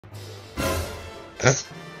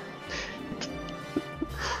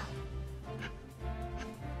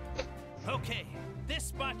Okay, this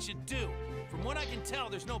spot should do. From what I can tell,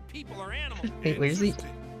 there's no people or animals. Wait, where's he?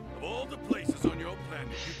 Of all the places on your planet,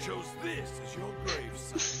 you chose this as your grave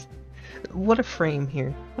site. What a frame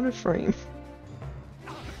here. What a frame.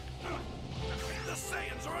 The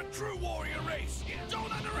Saiyans are a true warrior race.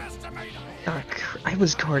 Don't underestimate them. Ah, I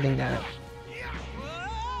was guarding that.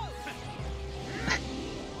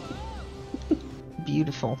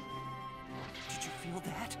 Beautiful. Did you feel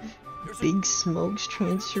that? Big Smoke's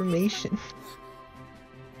transformation.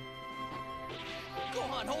 Go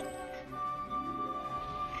on, hold.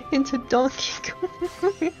 Into Donkey Kong.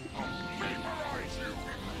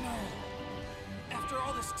 After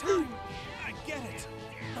all this time, I get it.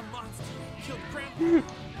 The monster killed Grandpa.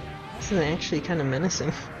 This is actually kind of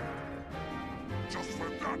menacing. Just for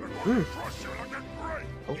that, I'm going to crush you like a grape.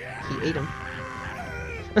 Oh, he ate him.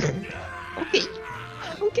 Okay.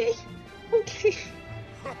 Okay. Okay.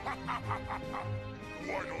 Why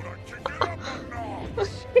don't I kick it up a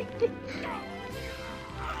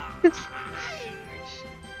notch?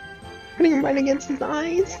 Putting him right against his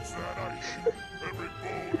eyes. What's that I hear? Every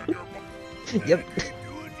bone in your body. Yep.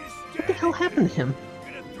 What the hell happened to him?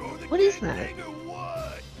 What is that?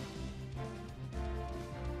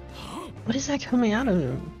 What is that coming out of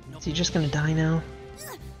him? Is he just gonna die now?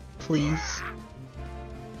 Please.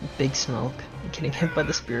 Big Smoke. Getting hit by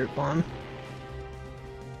the spirit bomb.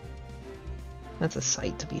 That's a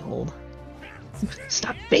sight to behold.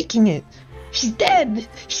 Stop faking it! She's dead!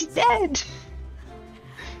 She's dead!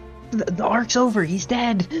 The arc's over, he's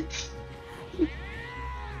dead!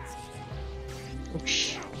 Oh,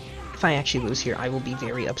 shh. If I actually lose here, I will be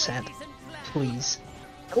very upset. Please.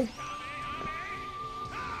 Oh.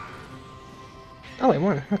 Oh, I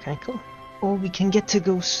won. Okay, cool. Oh, we can get to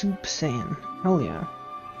go Soup Saiyan. Hell yeah.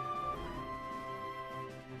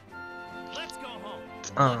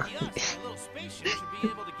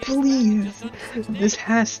 Please! This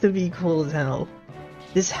has to be cool as hell.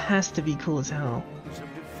 This has to be cool as hell.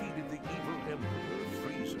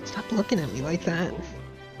 Stop looking at me like that.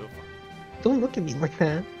 Don't look at me like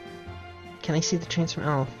that. Can I see the transfer?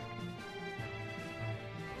 Oh.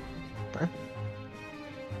 What?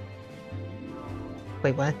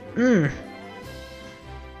 Wait, what?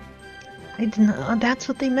 I did not. Oh, that's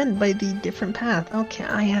what they meant by the different path. Okay,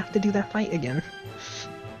 I have to do that fight again.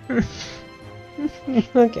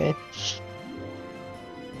 Okay.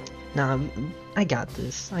 Nah, I got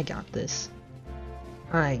this. I got this.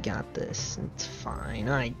 I got this. It's fine.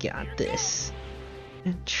 I got this.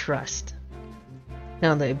 Trust.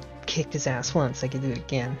 Now that I kicked his ass once, I can do it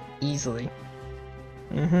again. Easily.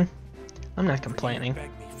 I'm not complaining.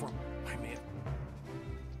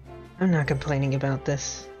 I'm not complaining about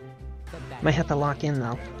this. Might have to lock in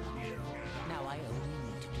though.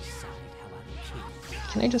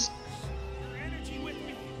 Can I just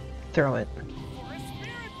throw it?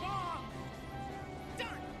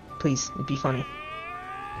 Please, it'd be funny.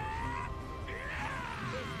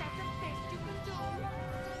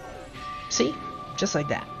 See? Just like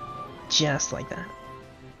that. Just like that.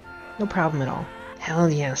 No problem at all. Hell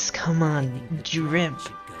yes, come on, drip.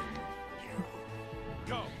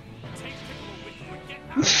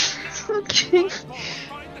 Okay.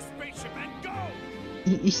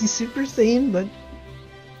 He's Super Saiyan, but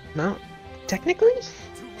not technically.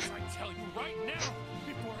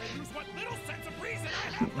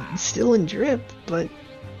 Still in drip, but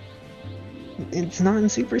it's not in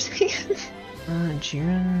Super Saiyan.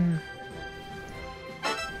 Jiren.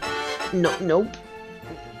 No, nope.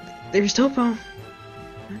 There's Topo.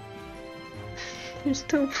 There's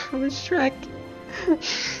Topo. There's Shrek.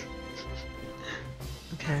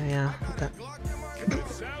 Okay, yeah. That.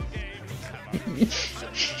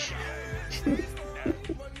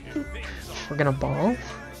 We're gonna ball?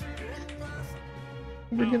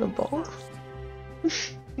 We're gonna ball?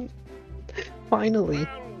 Finally.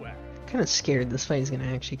 I'm kinda scared this fight is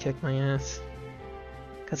gonna actually kick my ass.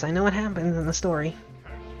 Cause I know what happens in the story.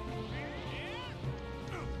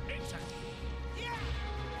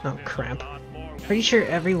 Oh crap. Pretty sure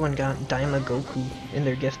everyone got Daima Goku in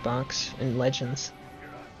their gift box in Legends.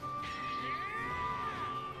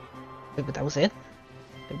 Wait, but that was it?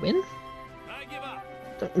 I win? I give up.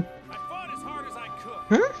 I fought as hard as I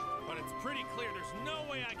could. Huh? But it's pretty clear there's no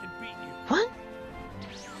way I can beat you. What?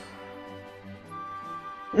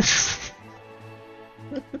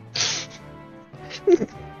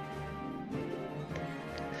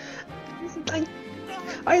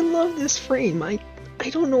 I love this frame. I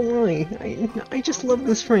don't know why. I just love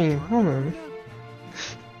this frame. Hold on.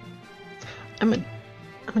 I'm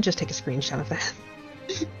gonna just take a screenshot of that.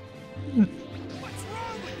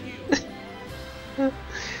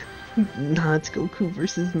 Nah, it's Goku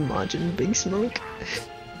versus Majin Big Smoke.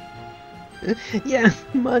 Yeah,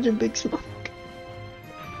 Majin Big Smoke.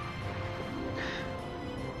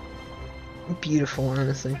 Beautiful,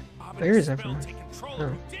 honestly. Where is everyone?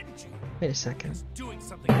 Oh, wait a second.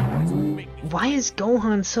 Why is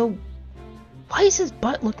Gohan so... Why does his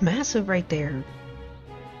butt look massive right there?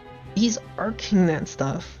 He's arcing that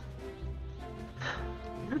stuff.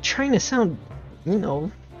 I'm not trying to sound, you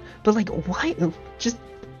know, but like, why? Just,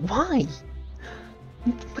 why?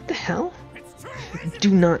 What the hell? Do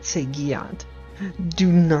not say Gyat.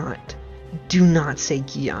 Do not say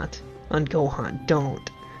Gyat on Gohan. Don't.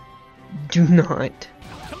 Do not.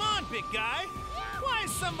 Come on, big guy. Why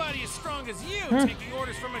is somebody as strong as you taking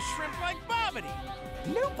orders from a shrimp like Bobbity?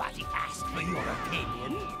 Nobody asked for your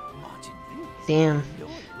opinion. Damn.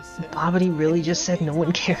 Bobbity really just said no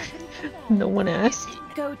one cared. No one asked.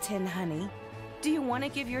 Goten, honey. Do you want to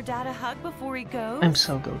give your dad a hug before he goes? I'm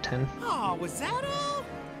so Goten. Oh, was that all?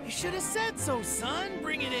 You should have said so, son.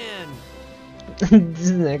 Bring it in. This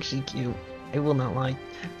is actually cute. I will not lie.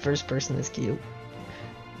 First person is cute.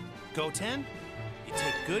 Goten, you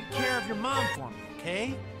take good care of your mom for me,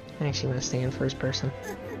 okay? I actually want to stay in first person.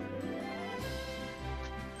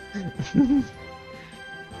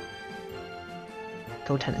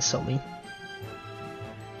 Goten is so mean.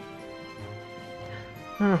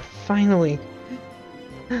 Oh, finally!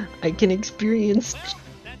 I can experience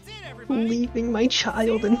That's it, everybody. leaving my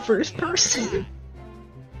child in first person.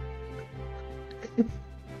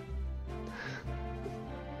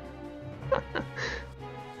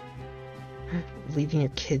 Leaving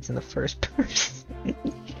your kids in the first person.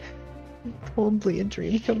 Totally a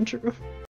dream come true.